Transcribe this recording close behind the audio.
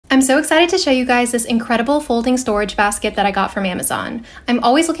I'm so excited to show you guys this incredible folding storage basket that I got from Amazon. I'm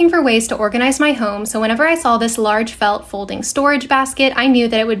always looking for ways to organize my home, so whenever I saw this large felt folding storage basket, I knew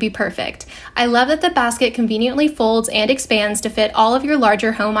that it would be perfect. I love that the basket conveniently folds and expands to fit all of your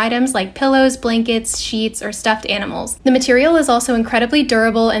larger home items like pillows, blankets, sheets, or stuffed animals. The material is also incredibly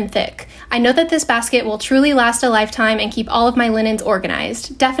durable and thick. I know that this basket will truly last a lifetime and keep all of my linens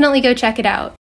organized. Definitely go check it out.